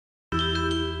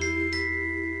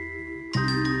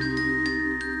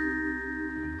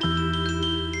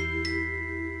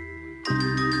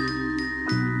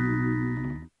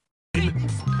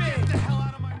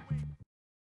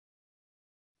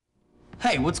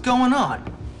Hey, what's going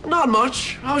on? Not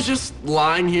much. I was just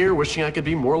lying here wishing I could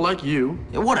be more like you.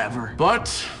 Yeah, whatever.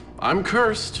 But I'm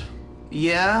cursed.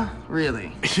 Yeah?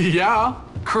 Really? Yeah,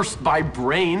 cursed by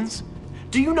brains.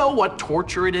 Do you know what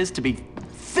torture it is to be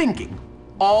thinking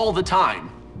all the time?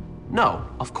 No,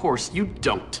 of course you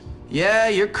don't. Yeah,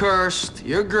 you're cursed.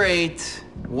 You're great.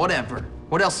 Whatever.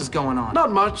 What else is going on?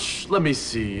 Not much. Let me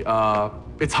see.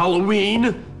 It's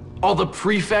Halloween. All the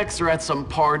prefects are at some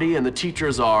party and the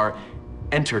teachers are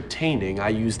entertaining. I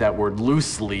use that word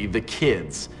loosely, the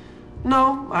kids.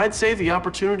 No, I'd say the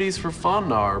opportunities for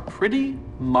fun are pretty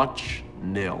much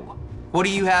nil. What do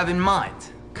you have in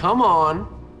mind? Come on,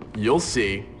 you'll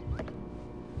see.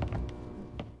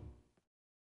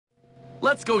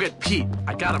 Let's go get Pete.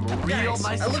 I got him a real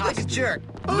nice I look like a costume. jerk.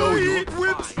 No, you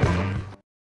look fine.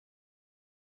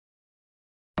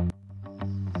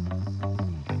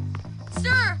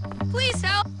 Sir, please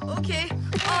help. Okay.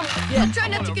 I'm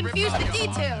trying not to confuse the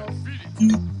details.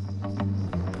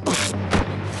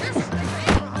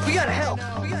 We gotta help.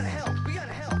 We gotta help. We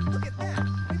gotta help. Look at that.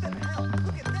 We better help.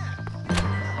 Look at that.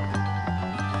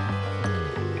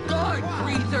 God,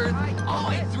 breather! Oh,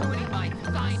 I threw it in my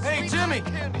science. Hey, Jimmy!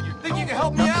 Think you can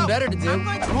help me Nothing out? better to do.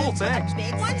 Cool, thanks.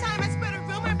 One time I spread a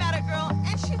rumor about a girl,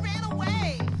 and she ran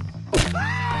away.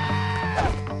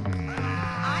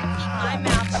 I keep my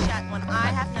mouth shut when I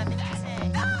have nothing to say.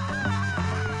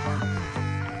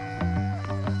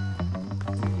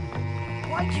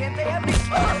 Why can't they have me?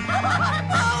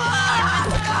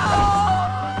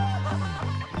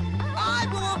 I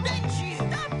will avenge you.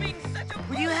 Stop being such a...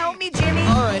 Will you help me, Jimmy?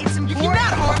 All right. It's important. You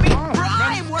cannot harm me, for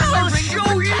I am worth I'll the ring show of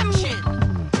you. protection.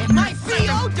 And my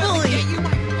CO doesn't get you my...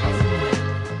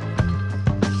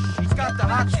 He's got the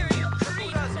hot Here, shit. you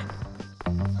creep.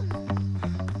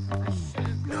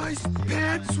 Nice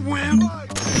pad swim.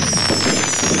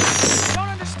 Don't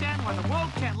understand why the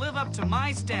world can't live up to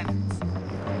my standards.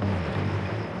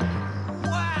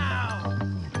 Wow.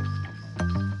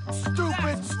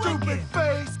 Stupid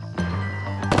face.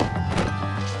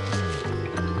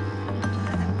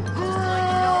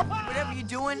 Whatever you're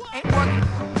doing ain't working.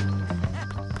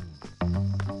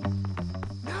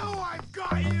 Now I've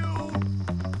got you.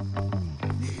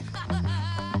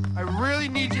 I really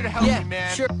need you to help me,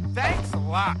 man. Sure. Thanks a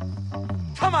lot.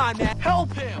 Come on, man.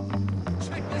 Help him.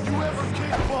 You ever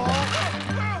kick ball?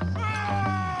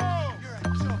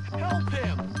 Help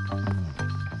him.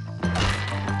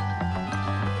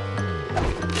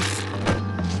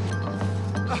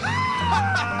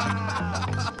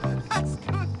 That's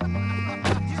good.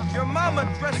 Your mama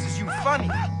dresses you funny.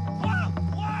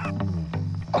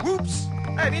 Whoops.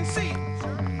 I didn't see it.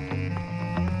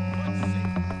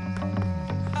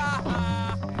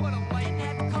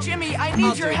 Jimmy, I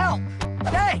need your help.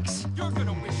 Thanks. You're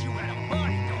gonna wish you had a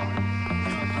bodyguard.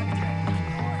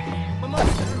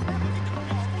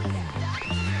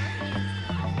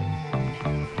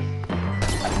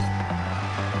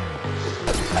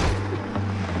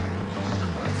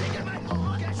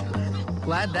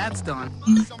 Glad that's done.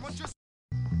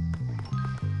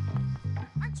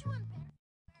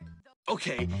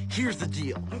 Okay, here's the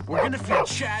deal. We're gonna feed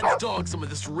Chad's dog some of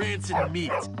this rancid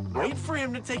meat. Wait for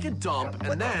him to take a dump,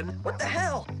 and then... What the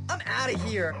hell? I'm out of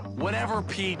here. Whatever,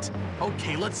 Pete.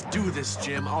 Okay, let's do this,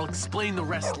 Jim. I'll explain the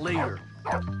rest later.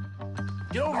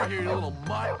 Get over here, you little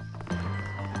mutt.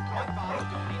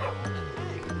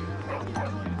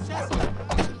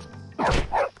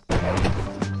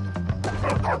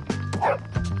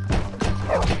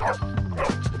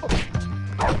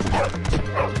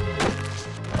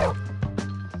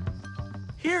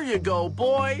 Here you go,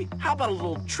 boy. How about a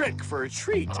little trick for a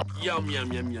treat? Yum,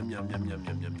 yum, yum, yum, yum, yum, yum,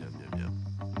 yum, yum, yum, yum,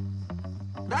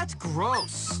 yum. That's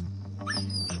gross.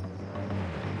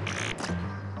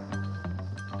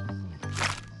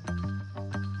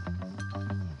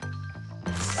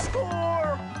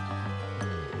 Score!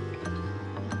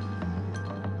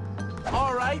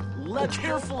 All right, let's...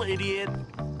 Careful, idiot.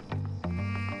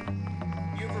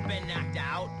 You ever been knocked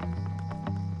out?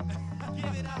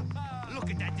 Give it up. Look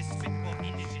at that despicable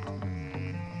indigent.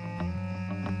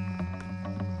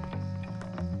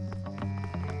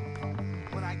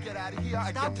 When I get out of here,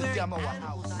 I get to demo a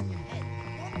house.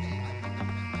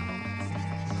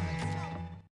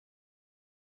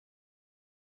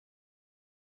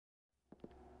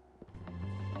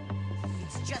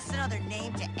 It's just another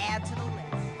name to add to the list.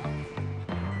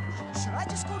 Should I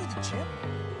just go to the gym?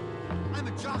 I'm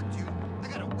a jock, dude. I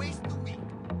gotta waste the week.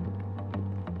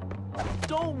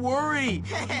 Don't worry.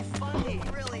 You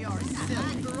really are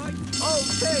silly.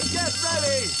 Okay, get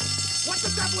ready. What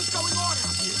the devil is going on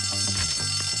out here?